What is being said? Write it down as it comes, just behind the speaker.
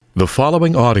The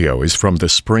following audio is from the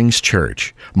Springs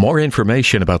Church. More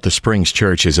information about the Springs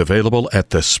Church is available at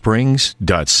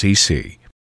thesprings.cc.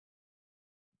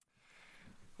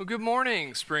 Well, good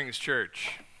morning, Springs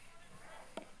Church.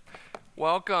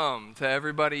 Welcome to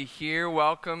everybody here.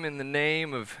 Welcome in the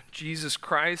name of Jesus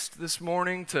Christ this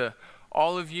morning to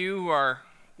all of you who are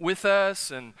with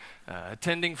us and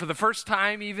attending for the first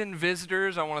time, even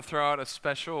visitors. I want to throw out a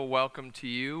special welcome to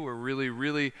you. We're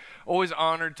really always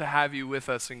honored to have you with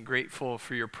us and grateful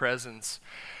for your presence.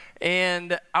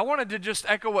 And I wanted to just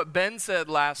echo what Ben said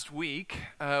last week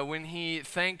when he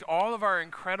thanked all of our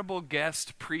incredible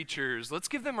guest preachers. Let's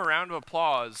give them a round of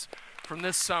applause from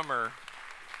this summer.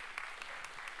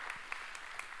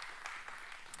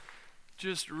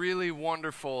 Just really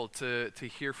wonderful to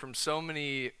hear from so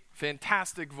many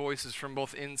fantastic voices from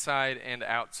both inside and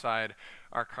outside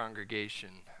our congregation.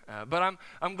 But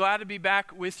I'm glad to be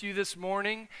back with you this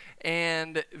morning.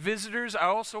 And visitors, I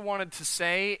also wanted to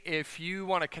say, if you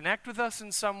want to connect with us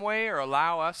in some way or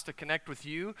allow us to connect with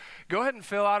you, go ahead and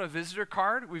fill out a visitor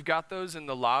card. We've got those in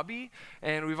the lobby,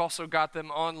 and we've also got them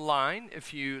online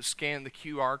if you scan the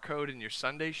QR code in your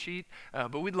Sunday sheet.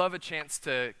 But we'd love a chance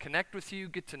to connect with you,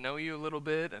 get to know you a little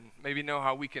bit, and maybe know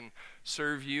how we can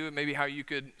serve you and maybe how you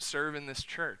could serve in this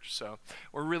church. So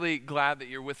we're really glad that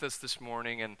you're with us this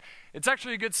morning. And it's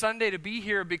actually a good Sunday to be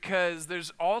here because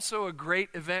there's also a great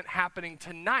event happening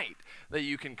tonight that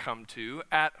you can come to.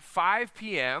 At 5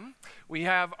 p.m., we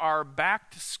have our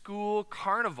back-to-school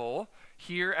carnival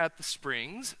here at the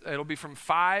Springs. It'll be from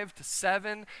 5 to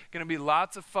 7. Going to be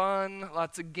lots of fun,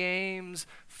 lots of games,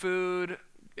 food.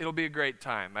 It'll be a great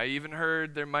time. I even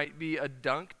heard there might be a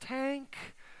dunk tank.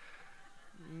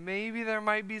 Maybe there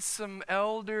might be some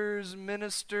elders,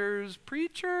 ministers,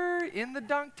 preacher in the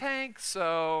dunk tank,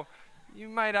 so you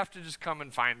might have to just come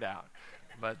and find out.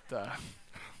 But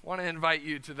want to invite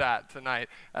you to that tonight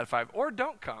at 5. Or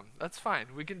don't come. That's fine.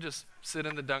 We can just sit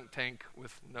in the dunk tank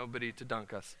with nobody to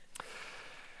dunk us.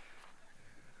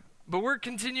 But we're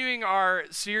continuing our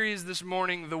series this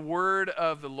morning, The Word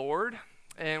of the Lord.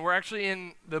 And we're actually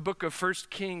in the book of 1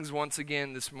 Kings once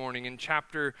again this morning in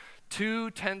chapter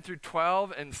 2, 10 through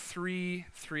 12, and 3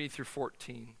 through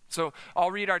 14. So I'll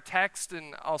read our text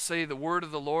and I'll say the word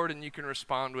of the Lord, and you can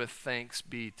respond with thanks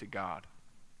be to God.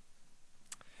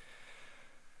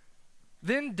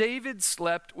 Then David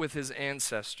slept with his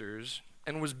ancestors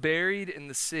and was buried in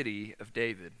the city of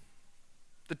David.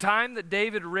 The time that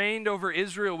David reigned over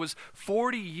Israel was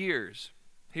 40 years.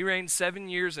 He reigned 7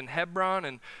 years in Hebron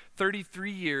and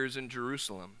 33 years in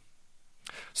Jerusalem.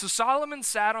 So Solomon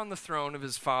sat on the throne of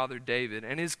his father David,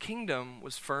 and his kingdom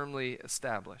was firmly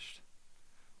established.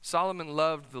 Solomon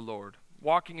loved the Lord,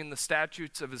 walking in the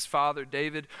statutes of his father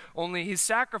David, only he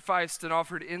sacrificed and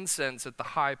offered incense at the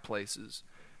high places.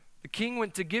 The king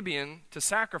went to Gibeon to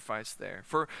sacrifice there,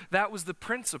 for that was the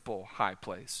principal high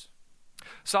place.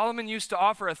 Solomon used to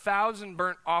offer 1,000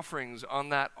 burnt offerings on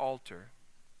that altar.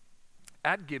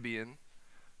 At Gibeon,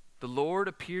 the Lord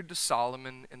appeared to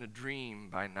Solomon in a dream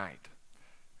by night.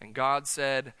 And God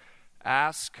said,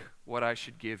 "Ask what I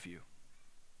should give you."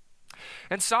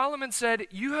 And Solomon said,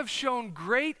 "You have shown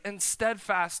great and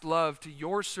steadfast love to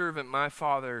your servant, my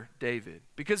father David,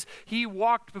 because he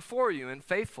walked before you in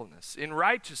faithfulness, in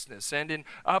righteousness, and in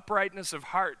uprightness of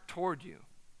heart toward you.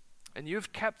 And you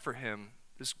have kept for him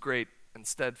this great and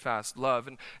steadfast love,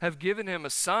 and have given him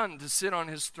a son to sit on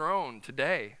his throne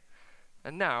today.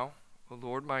 And now, O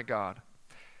Lord my God,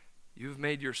 you have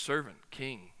made your servant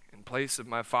king in place of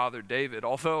my father David.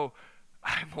 Although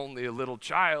I am only a little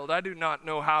child, I do not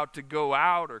know how to go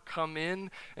out or come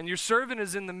in. And your servant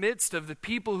is in the midst of the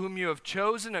people whom you have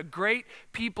chosen, a great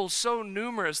people so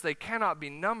numerous they cannot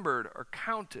be numbered or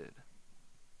counted.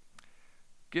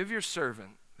 Give your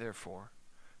servant, therefore,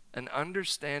 an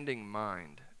understanding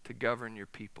mind to govern your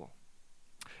people,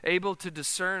 able to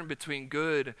discern between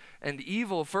good and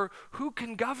evil, for who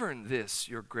can govern this,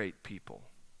 your great people?"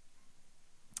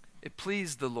 It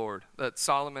pleased the Lord that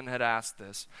Solomon had asked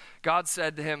this. God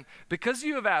said to him, "Because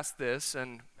you have asked this,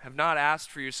 and have not asked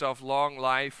for yourself long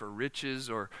life or riches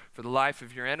or for the life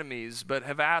of your enemies, but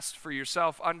have asked for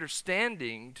yourself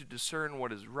understanding to discern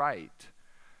what is right,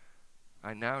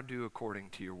 I now do according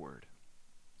to your word.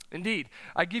 Indeed,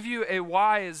 I give you a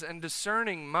wise and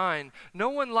discerning mind. No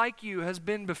one like you has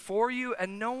been before you,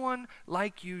 and no one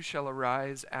like you shall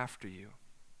arise after you.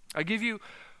 I give you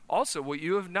also what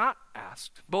you have not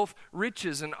asked, both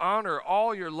riches and honor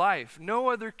all your life. No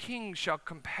other king shall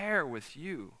compare with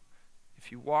you.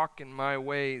 If you walk in my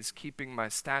ways, keeping my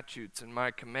statutes and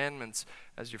my commandments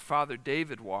as your father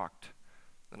David walked,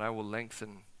 then I will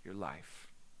lengthen your life."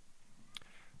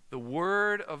 The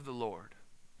word of the Lord.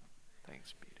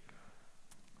 Thanks be to God.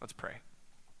 Let's pray.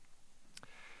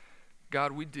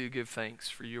 God, we do give thanks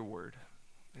for your word.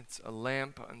 It's a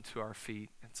lamp unto our feet.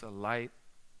 It's a light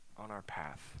on our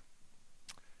path.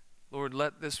 Lord,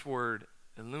 let this word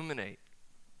illuminate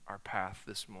our path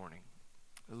this morning.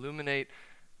 Illuminate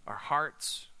our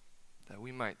hearts that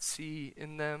we might see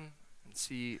in them and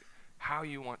see how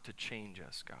you want to change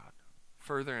us, God,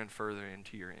 further and further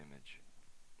into your image.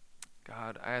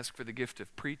 God, I ask for the gift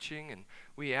of preaching, and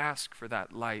we ask for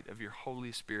that light of your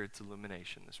Holy Spirit's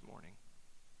illumination this morning.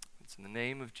 It's in the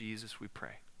name of Jesus we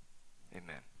pray.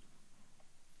 Amen.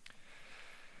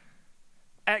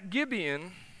 At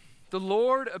Gibeon, the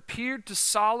Lord appeared to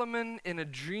Solomon in a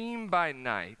dream by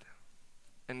night,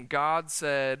 and God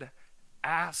said,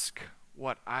 "Ask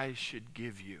what I should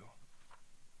give you."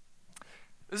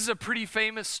 This is a pretty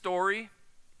famous story.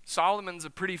 Solomon's a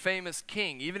pretty famous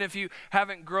king. Even if you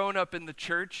haven't grown up in the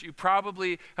church, you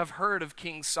probably have heard of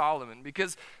King Solomon,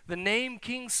 because the name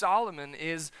King Solomon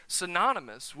is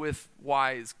synonymous with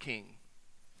wise king.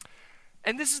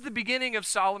 And this is the beginning of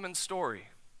Solomon's story.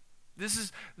 This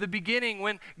is the beginning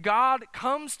when God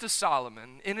comes to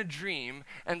Solomon in a dream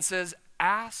and says,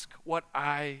 "Ask what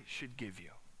I should give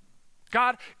you."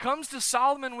 God comes to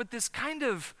Solomon with this kind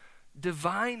of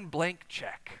divine blank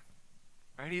check.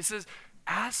 Right? He says,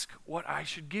 "Ask what I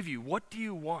should give you. What do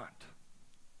you want?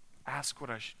 Ask what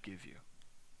I should give you."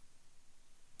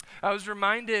 I was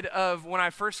reminded of when I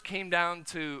first came down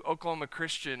to Oklahoma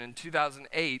Christian in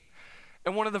 2008.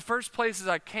 And one of the first places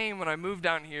I came when I moved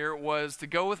down here was to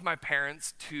go with my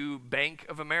parents to Bank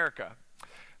of America,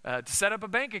 to set up a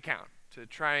bank account, to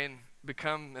try and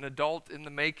become an adult in the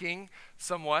making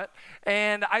somewhat.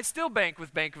 And I still bank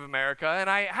with Bank of America, and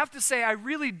I have to say I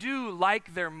really do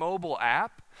like their mobile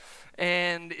app.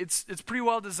 And it's pretty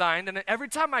well designed. And every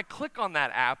time I click on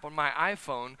that app on my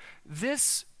iPhone,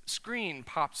 this screen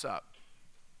pops up.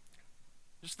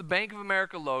 Just the Bank of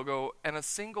America logo and a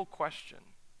single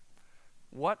question.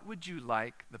 What would you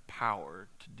like the power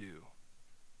to do?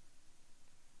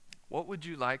 What would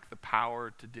you like the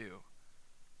power to do?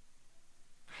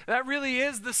 That really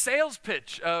is the sales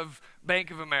pitch of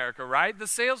Bank of America, right? The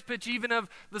sales pitch even of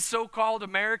the so-called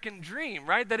American dream,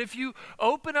 right? That if you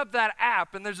open up that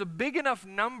app and there's a big enough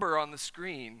number on the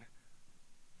screen,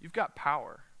 you've got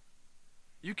power.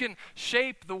 You can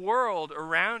shape the world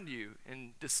around you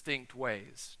in distinct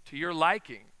ways to your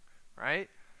liking, right?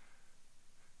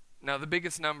 Now, the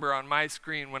biggest number on my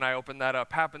screen when I open that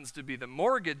up happens to be the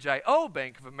mortgage I owe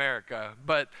Bank of America,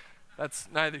 but that's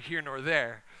neither here nor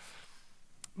there.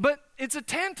 But it's a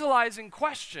tantalizing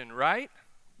question, right?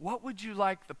 What would you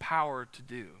like the power to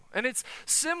do? And it's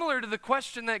similar to the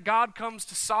question that God comes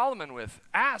to Solomon with.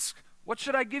 Ask, what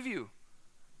should I give you?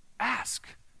 Ask,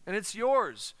 and it's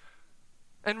yours.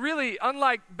 And really,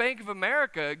 unlike Bank of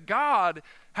America, God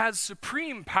has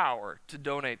supreme power to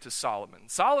donate to Solomon.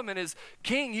 Solomon is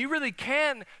king. He really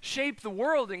can shape the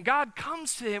world, and God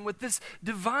comes to him with this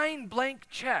divine blank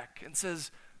check and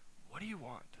says, "What do you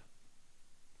want?"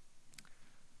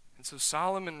 And so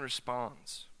Solomon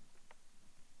responds.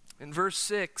 In verse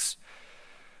 6,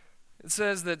 it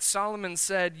says that Solomon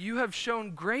said, "You have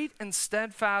shown great and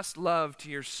steadfast love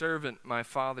to your servant, my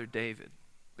father David,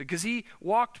 because he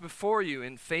walked before you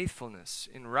in faithfulness,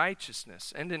 in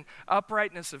righteousness, and in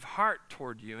uprightness of heart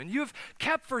toward you. And you have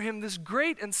kept for him this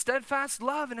great and steadfast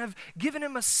love, and have given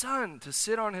him a son to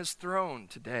sit on his throne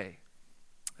today.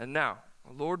 And now,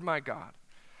 Lord my God,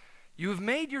 you have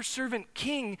made your servant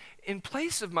king in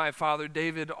place of my father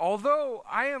David, although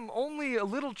I am only a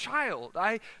little child.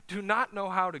 I do not know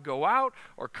how to go out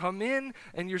or come in,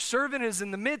 and your servant is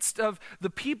in the midst of the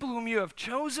people whom you have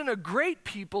chosen, a great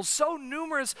people, so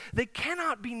numerous they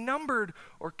cannot be numbered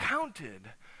or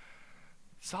counted."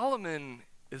 Solomon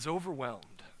is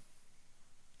overwhelmed.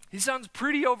 He sounds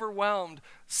pretty overwhelmed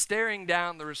staring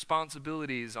down the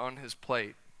responsibilities on his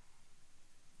plate.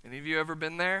 Any of you ever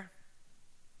been there?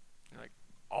 Like,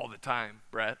 all the time,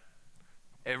 Brett.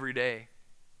 Every day.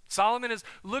 Solomon is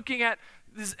looking at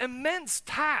these immense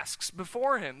tasks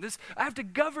before him. I have to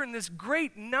govern this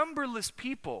great numberless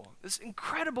people, this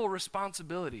incredible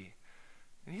responsibility.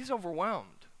 And he's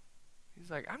overwhelmed. He's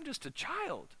like, I'm just a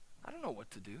child. I don't know what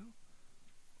to do.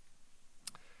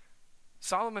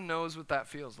 Solomon knows what that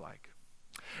feels like.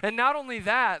 And not only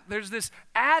that, there's this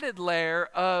added layer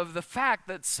of the fact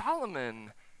that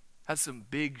Solomon has some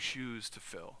big shoes to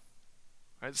fill.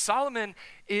 Right? Solomon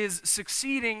is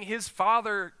succeeding his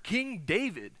father, King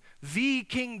David,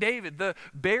 the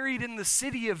buried in the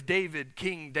city of David,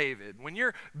 King David. When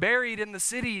you're buried in the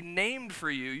city named for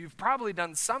you, you've probably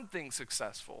done something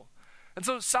successful. And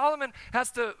so Solomon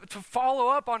has to follow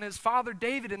up on his father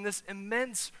David in this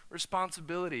immense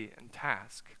responsibility and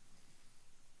task.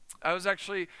 I was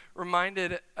actually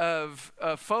reminded of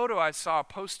a photo I saw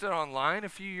posted online a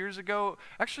few years ago,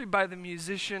 actually by the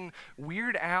musician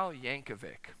Weird Al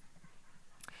Yankovic.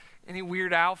 Any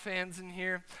Weird Al fans in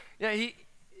here? Yeah,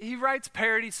 he writes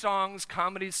parody songs,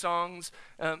 comedy songs.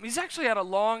 He's actually had a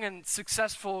long and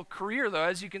successful career, though,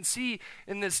 as you can see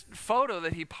in this photo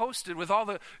that he posted with all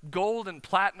the gold and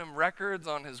platinum records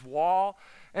on his wall.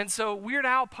 And so Weird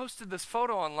Al posted this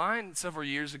photo online several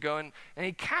years ago, and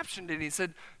he captioned it. He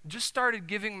said, "Just started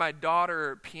giving my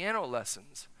daughter piano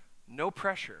lessons. No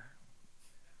pressure."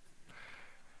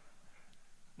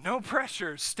 No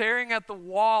pressure staring at the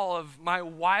wall of my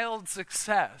wild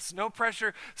success. No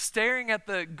pressure staring at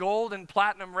the gold and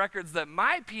platinum records that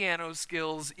my piano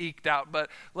skills eked out. But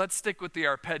let's stick with the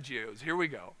arpeggios. Here we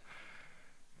go.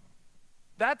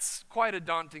 That's quite a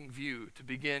daunting view to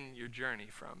begin your journey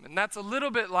from. And that's a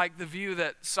little bit like the view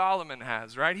that Solomon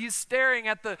has, right? He's staring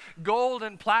at the gold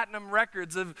and platinum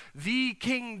records of the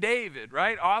King David,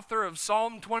 right? Author of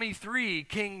Psalm 23,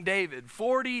 King David,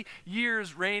 40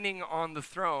 years reigning on the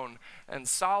throne. And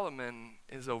Solomon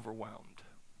is overwhelmed.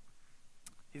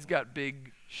 He's got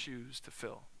big shoes to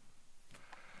fill.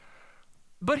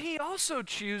 But he also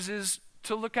chooses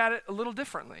to look at it a little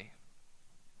differently.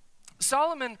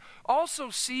 Solomon also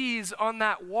sees on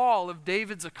that wall of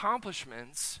David's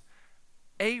accomplishments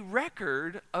a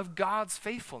record of God's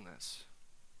faithfulness,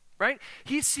 right?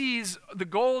 He sees the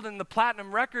gold and the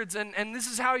platinum records, and this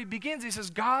is how he begins. He says,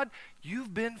 "God,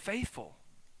 you've been faithful.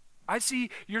 I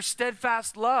see your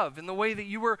steadfast love in the way that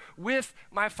you were with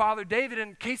my father David,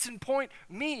 and case in point,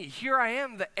 me. Here I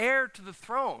am, the heir to the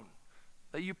throne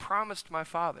that you promised my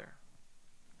father,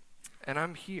 and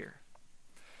I'm here."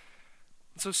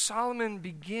 So Solomon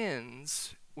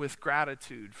begins with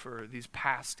gratitude for these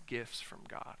past gifts from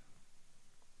God.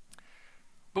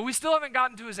 But we still haven't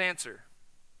gotten to his answer,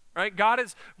 right? God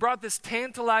has brought this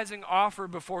tantalizing offer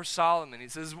before Solomon. He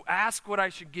says, "Ask what I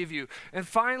should give you." And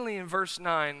finally in verse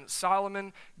 9,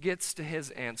 Solomon gets to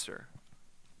his answer.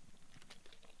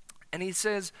 And he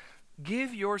says,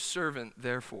 "Give your servant,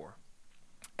 therefore,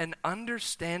 an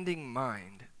understanding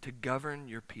mind to govern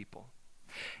your people,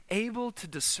 able to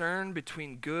discern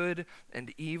between good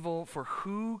and evil, for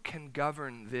who can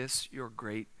govern this your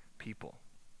great people?"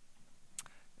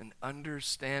 An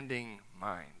understanding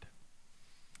mind.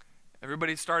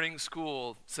 Everybody starting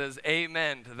school says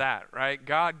amen to that, right?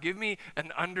 God, give me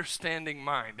an understanding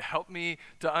mind. Help me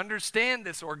to understand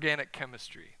this organic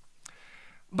chemistry.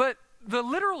 But the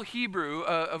literal Hebrew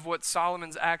of what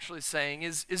Solomon's actually saying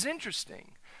is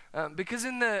interesting, because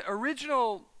in the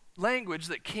original language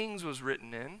that Kings was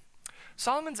written in,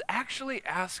 Solomon's actually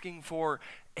asking for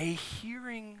a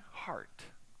hearing heart.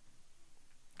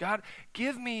 God,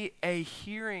 give me a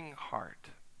hearing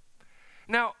heart.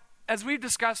 Now, as we've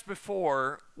discussed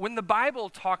before, when the Bible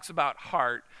talks about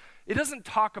heart, it doesn't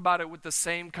talk about it with the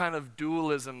same kind of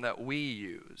dualism that we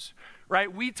use,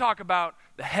 right? We talk about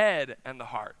the head and the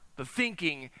heart, the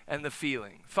thinking and the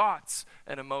feeling, thoughts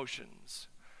and emotions.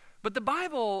 But the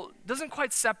Bible doesn't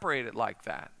quite separate it like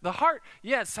that. The heart,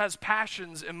 yes, has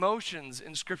passions, emotions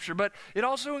in Scripture, but it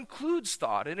also includes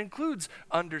thought. It includes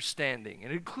understanding.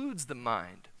 It includes the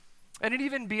mind. And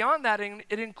even beyond that,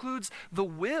 it includes the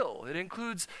will. It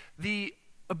includes the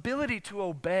ability to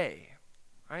obey.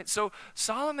 Right? So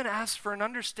Solomon asked for an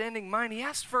understanding mind. He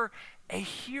asked for a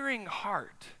hearing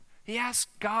heart. He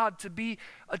asked God to be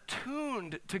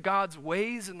attuned to God's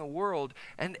ways in the world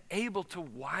and able to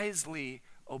wisely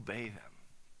obey them.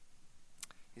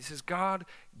 He says, "God,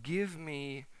 give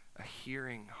me a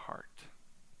hearing heart."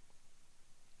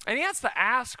 And he has to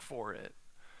ask for it,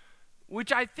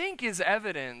 which I think is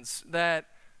evidence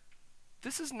that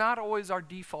this is not always our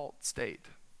default state.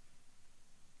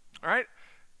 All right?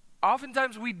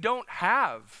 Oftentimes we don't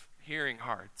have hearing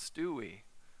hearts, do we?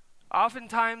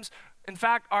 Oftentimes, in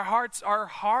fact, our hearts are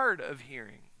hard of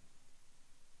hearing.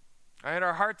 All right?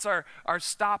 Our hearts are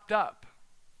stopped up.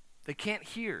 They can't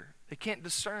hear. They can't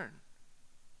discern.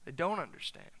 They don't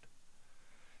understand.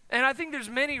 And I think there's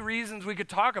many reasons we could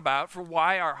talk about for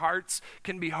why our hearts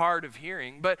can be hard of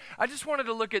hearing. But I just wanted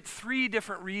to look at 3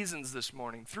 different reasons this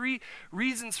morning. 3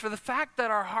 reasons for the fact that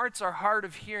our hearts are hard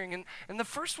of hearing. And the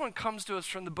first one comes to us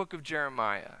from the book of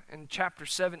Jeremiah. In chapter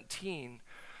 17,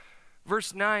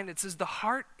 verse 9, it says, "The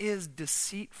heart is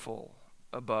deceitful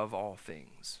above all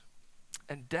things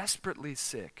and desperately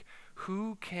sick.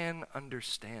 Who can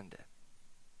understand it?"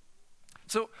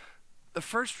 So the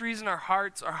first reason our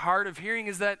hearts are hard of hearing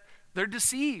is that they're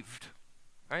deceived,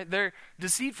 right? They're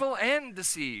deceitful and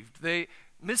deceived. They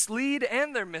mislead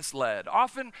and they're misled,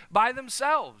 often by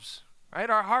themselves, right?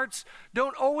 Our hearts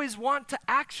don't always want to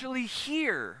actually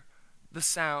hear the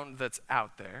sound that's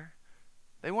out there.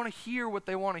 They want to hear what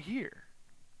they want to hear.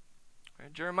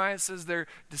 Right? Jeremiah says they're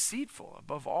deceitful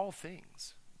above all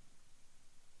things.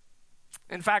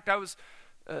 In fact, I was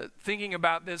thinking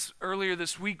about this earlier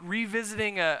this week,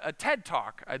 revisiting a TED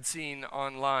Talk I'd seen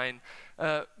online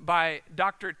by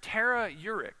Dr. Tara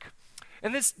Urich.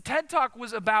 And this TED Talk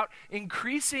was about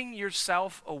increasing your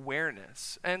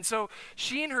self-awareness. And so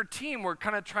she and her team were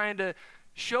kind of trying to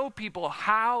show people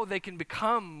how they can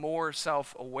become more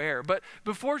self-aware. But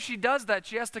before she does that,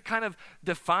 she has to kind of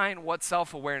define what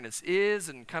self-awareness is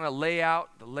and kind of lay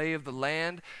out the lay of the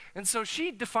land. And so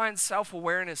she defines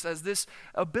self-awareness as this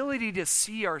ability to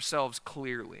see ourselves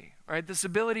clearly, right? This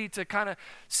ability to kind of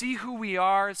see who we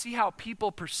are, see how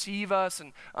people perceive us,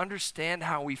 and understand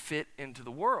how we fit into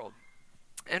the world.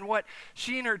 And what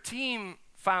she and her team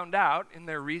found out in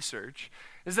their research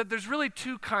is that there's really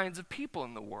two kinds of people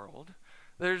in the world.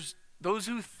 There's those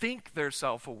who think they're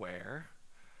self-aware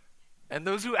and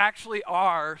those who actually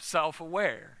are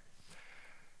self-aware.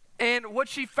 And what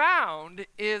she found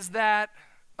is that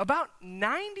about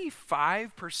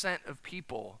 95% of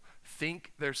people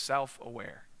think they're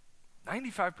self-aware.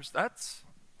 95%, that's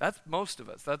most of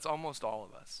us. That's almost all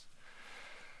of us.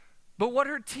 But what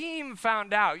her team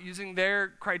found out using their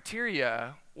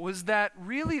criteria was that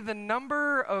really the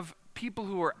number of people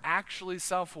who are actually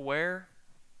self-aware,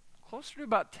 closer to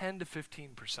about 10 to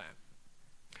 15%.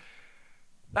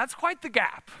 That's quite the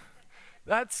gap.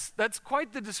 That's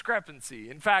quite the discrepancy.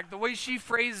 In fact, the way she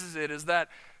phrases it is that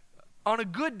on a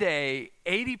good day,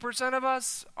 80% of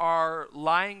us are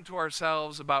lying to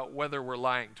ourselves about whether we're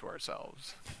lying to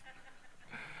ourselves.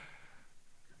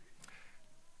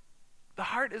 The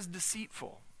heart is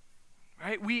deceitful,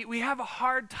 right? We have a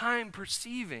hard time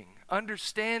perceiving,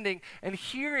 understanding, and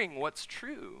hearing what's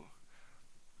true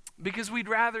because we'd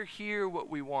rather hear what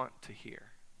we want to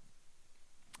hear.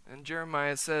 And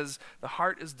Jeremiah says the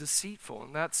heart is deceitful,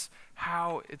 and that's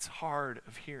how it's hard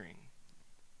of hearing.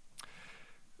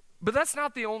 But that's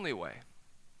not the only way.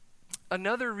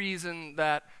 Another reason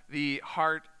that the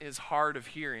heart is hard of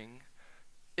hearing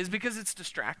is because it's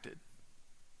distracted.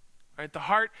 Right? The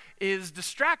heart is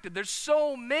distracted. There's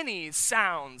so many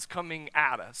sounds coming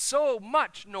at us, so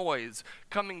much noise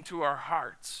coming to our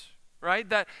hearts, right?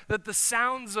 That the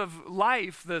sounds of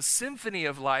life, the symphony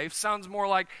of life, sounds more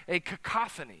like a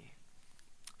cacophony.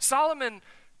 Solomon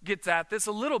gets at this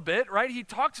a little bit, right? He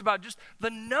talks about just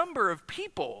the number of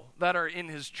people that are in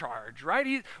his charge,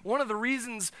 right? One of the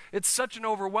reasons it's such an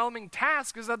overwhelming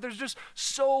task is that there's just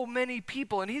so many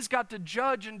people, and he's got to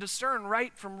judge and discern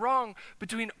right from wrong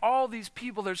between all these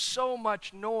people. There's so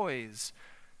much noise,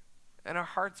 and our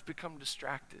hearts become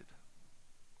distracted.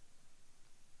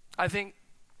 I think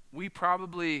we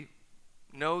probably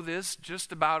know this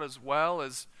just about as well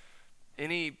as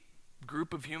any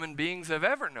group of human beings have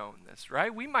ever known this,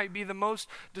 right? We might be the most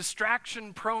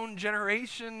distraction-prone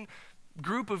generation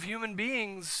group of human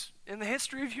beings in the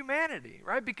history of humanity,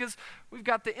 right? Because we've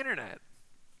got the internet.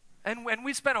 And when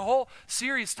we spent a whole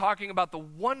series talking about the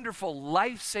wonderful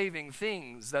life-saving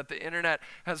things that the internet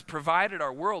has provided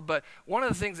our world, but one of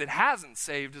the things it hasn't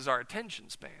saved is our attention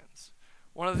spans.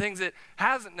 One of the things it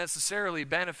hasn't necessarily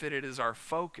benefited is our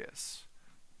focus.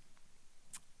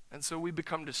 And so we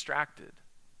become distracted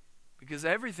because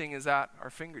everything is at our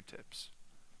fingertips.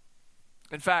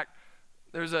 In fact,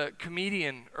 there's a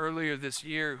comedian earlier this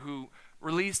year who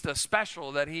released a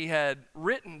special that he had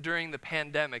written during the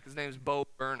pandemic. His name is Bo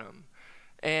Burnham.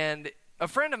 And a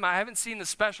friend of mine, I haven't seen the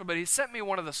special, but he sent me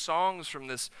one of the songs from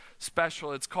this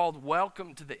special. It's called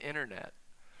Welcome to the Internet.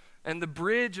 And the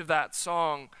bridge of that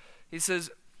song, he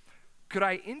says, "Could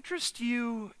I interest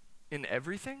you in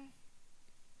everything?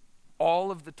 All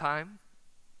of the time?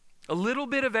 A little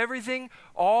bit of everything,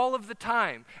 all of the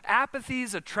time.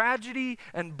 Apathy's a tragedy,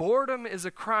 and boredom is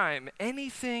a crime.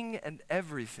 Anything and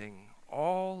everything,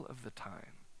 all of the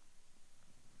time."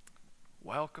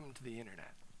 Welcome to the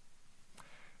internet.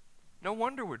 No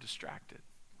wonder we're distracted,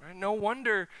 right? No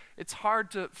wonder it's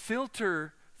hard to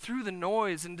filter through the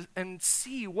noise and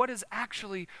see what is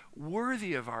actually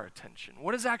worthy of our attention,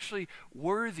 what is actually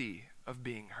worthy of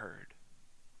being heard.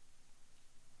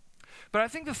 But I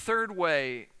think the third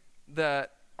way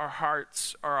that our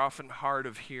hearts are often hard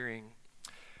of hearing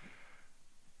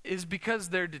is because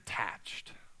they're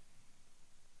detached.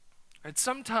 Right?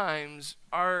 Sometimes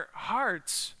our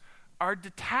hearts are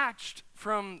detached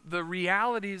from the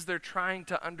realities they're trying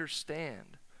to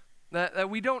understand. That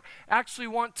we don't actually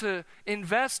want to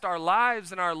invest our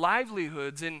lives and our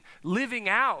livelihoods in living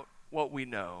out what we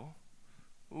know,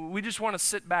 We just want to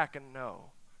sit back and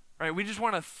know, right? We just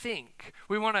want to think.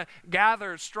 We want to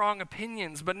gather strong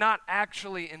opinions, but not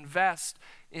actually invest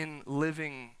in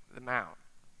living them out.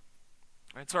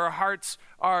 Right? So our hearts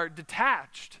are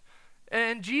detached.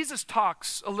 And Jesus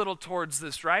talks a little towards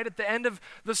this, right? At the end of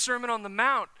the Sermon on the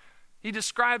Mount, he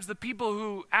describes the people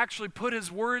who actually put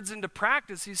his words into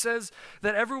practice. He says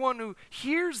that everyone who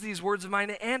hears these words of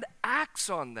mine and acts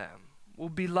on them will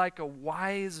be like a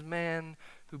wise man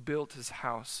who built his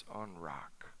house on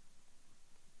rock.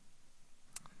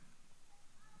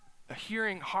 A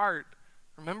hearing heart,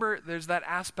 remember, there's that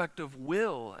aspect of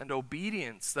will and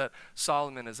obedience that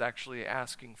Solomon is actually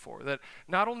asking for. That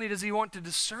not only does he want to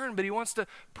discern, but he wants to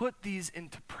put these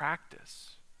into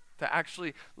practice, to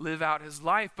actually live out his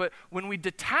life. But when we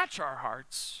detach our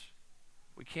hearts,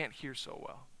 we can't hear so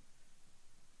well.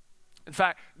 In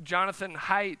fact, Jonathan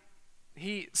Haidt,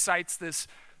 he cites this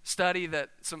study that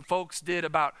some folks did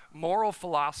about moral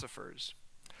philosophers.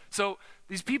 So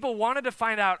these people wanted to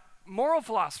find out moral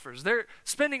philosophers. They're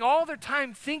spending all their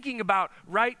time thinking about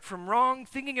right from wrong,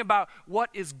 thinking about what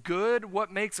is good,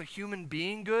 what makes a human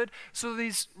being good. So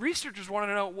these researchers wanted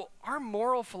to know, well, are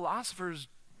moral philosophers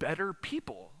better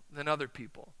people than other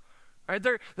people? Right?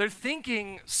 They're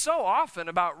thinking so often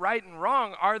about right and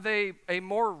wrong. Are they a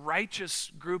more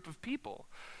righteous group of people?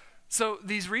 So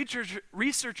these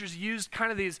researchers used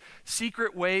kind of these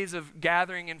secret ways of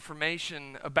gathering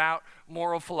information about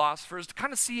moral philosophers to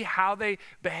kind of see how they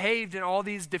behaved in all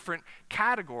these different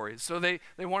categories. So they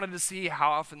wanted to see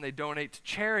how often they donate to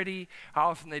charity, how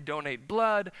often they donate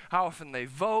blood, how often they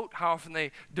vote, how often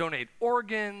they donate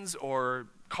organs or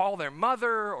call their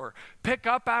mother or pick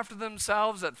up after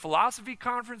themselves at philosophy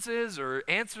conferences or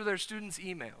answer their students'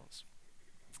 emails.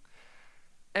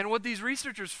 And what these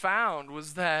researchers found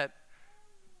was that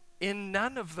in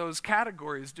none of those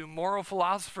categories do moral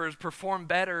philosophers perform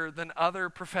better than other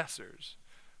professors.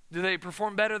 Do they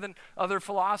perform better than other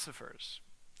philosophers?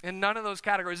 In none of those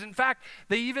categories. In fact,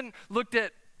 they even looked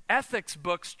at ethics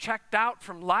books checked out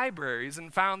from libraries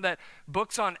and found that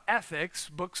books on ethics,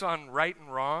 books on right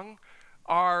and wrong,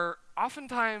 are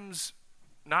oftentimes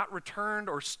not returned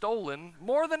or stolen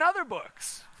more than other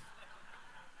books.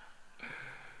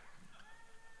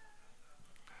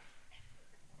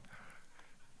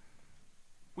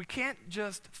 We can't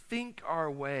just think our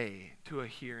way to a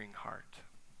hearing heart.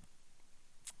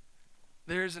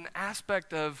 There's an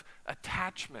aspect of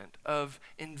attachment, of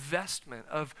investment,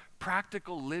 of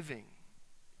practical living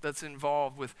that's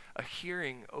involved with a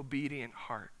hearing, obedient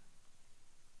heart.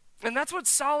 And that's what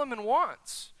Solomon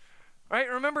wants, right?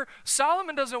 Remember,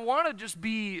 Solomon doesn't want to just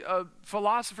be a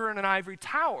philosopher in an ivory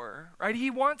tower, right?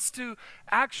 He wants to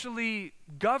actually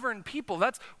govern people.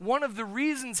 That's one of the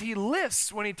reasons he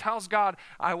lists when he tells God,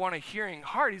 I want a hearing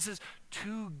heart. He says,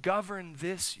 to govern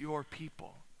this your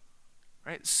people,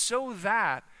 right? So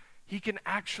that he can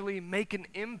actually make an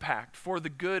impact for the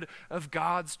good of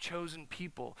God's chosen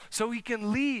people. So he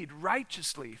can lead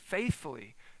righteously,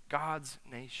 faithfully, God's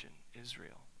nation,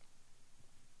 Israel.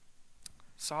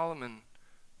 Solomon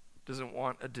doesn't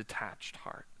want a detached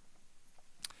heart.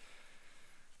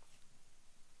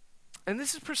 And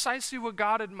this is precisely what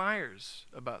God admires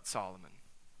about Solomon.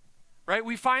 Right?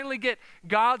 We finally get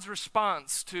God's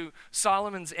response to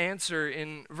Solomon's answer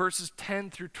in verses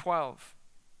 10 through 12.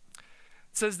 It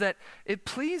says that it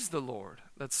pleased the Lord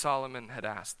that Solomon had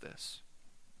asked this.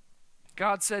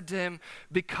 God said to him,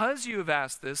 because you have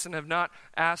asked this and have not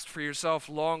asked for yourself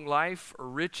long life or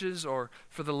riches or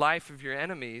for the life of your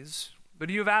enemies, but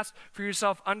you have asked for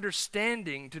yourself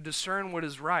understanding to discern what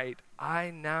is right, I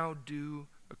now do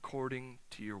according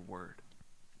to your word.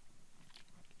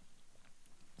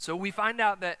 So we find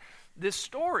out that this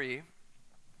story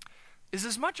is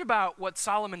as much about what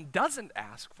Solomon doesn't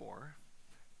ask for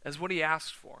as what he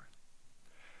asks for.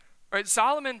 Right,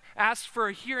 Solomon asks for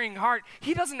a hearing heart.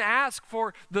 He doesn't ask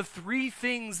for the three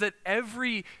things that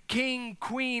every king,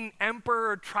 queen,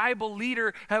 emperor, tribal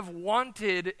leader have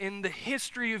wanted in the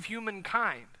history of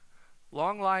humankind.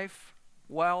 Long life,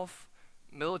 wealth,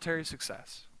 military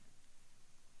success.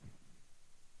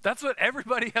 That's what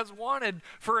everybody has wanted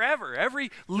forever.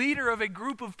 Every leader of a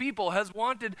group of people has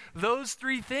wanted those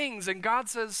three things. And God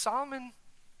says, Solomon,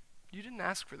 you didn't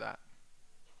ask for that.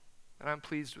 And I'm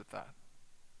pleased with that.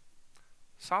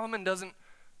 Solomon doesn't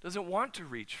want to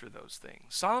reach for those things.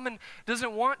 Solomon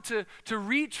doesn't want to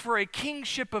reach for a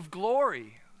kingship of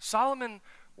glory. Solomon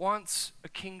wants a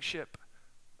kingship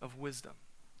of wisdom,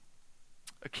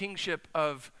 a kingship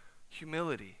of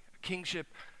humility, a kingship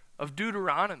of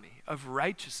Deuteronomy, of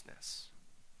righteousness.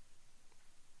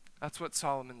 That's what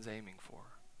Solomon's aiming for.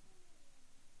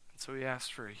 And so he asks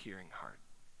for a hearing heart.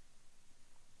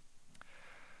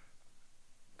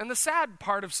 And the sad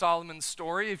part of Solomon's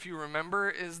story, if you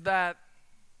remember, is that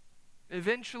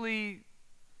eventually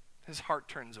his heart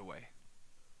turns away.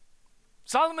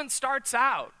 Solomon starts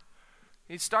out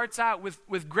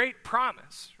with great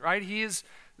promise, right? He is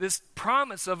this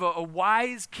promise of a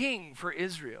wise king for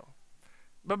Israel.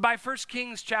 But by 1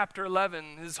 Kings chapter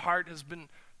 11, his heart has been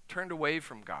turned away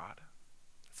from God.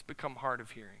 It's become hard of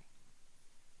hearing.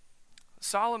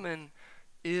 Solomon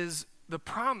is the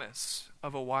promise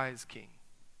of a wise king.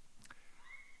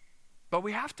 But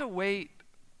we have to wait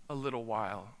a little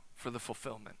while for the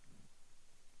fulfillment.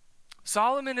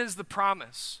 Solomon is the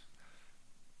promise,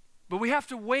 but we have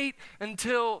to wait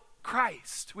until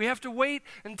Christ. We have to wait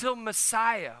until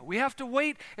Messiah. We have to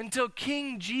wait until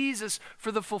King Jesus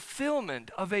for the fulfillment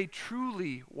of a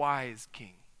truly wise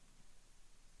king.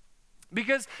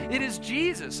 Because it is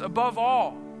Jesus, above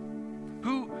all,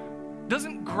 who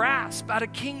doesn't grasp at a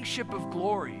kingship of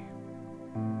glory,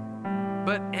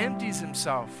 but empties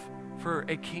himself for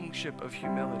a kingship of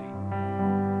humility.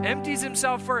 Empties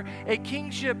himself for a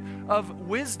kingship of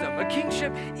wisdom, a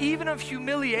kingship even of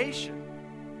humiliation.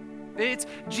 It's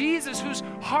Jesus whose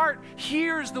heart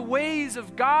hears the ways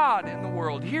of God in the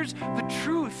world, hears the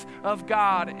truth of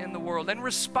God in the world, and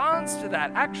responds to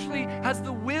that, actually has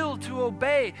the will to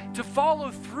obey, to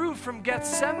follow through from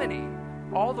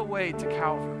Gethsemane all the way to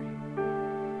Calvary.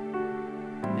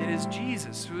 It is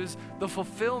Jesus who is the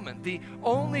fulfillment, the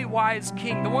only wise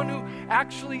king, the one who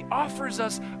actually offers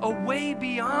us a way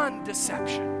beyond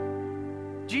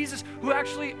deception. Jesus who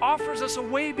actually offers us a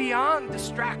way beyond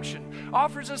distraction,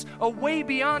 offers us a way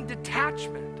beyond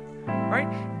detachment, right?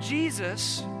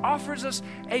 Jesus offers us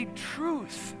a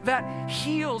truth that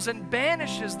heals and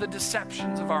banishes the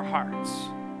deceptions of our hearts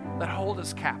that hold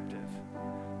us captive.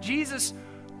 Jesus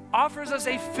offers us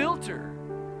a filter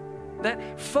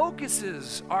that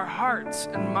focuses our hearts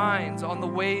and minds on the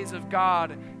ways of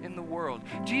God in the world.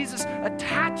 Jesus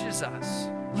attaches us,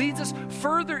 leads us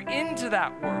further into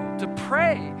that world to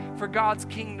pray for God's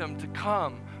kingdom to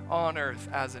come on earth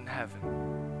as in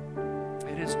heaven.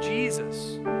 It is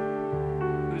Jesus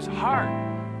whose heart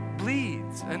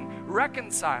bleeds and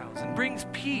reconciles and brings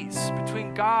peace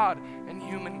between God and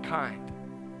humankind.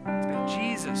 And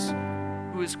Jesus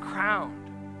who is crowned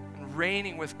and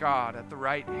reigning with God at the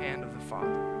right hand of the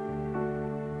Father.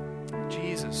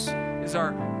 Jesus is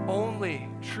our only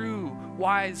true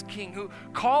wise king who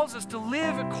calls us to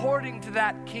live according to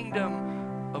that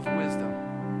kingdom of wisdom.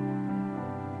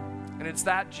 And it's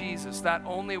that Jesus, that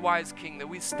only wise king, that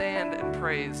we stand and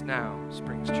praise now,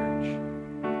 Springs Church.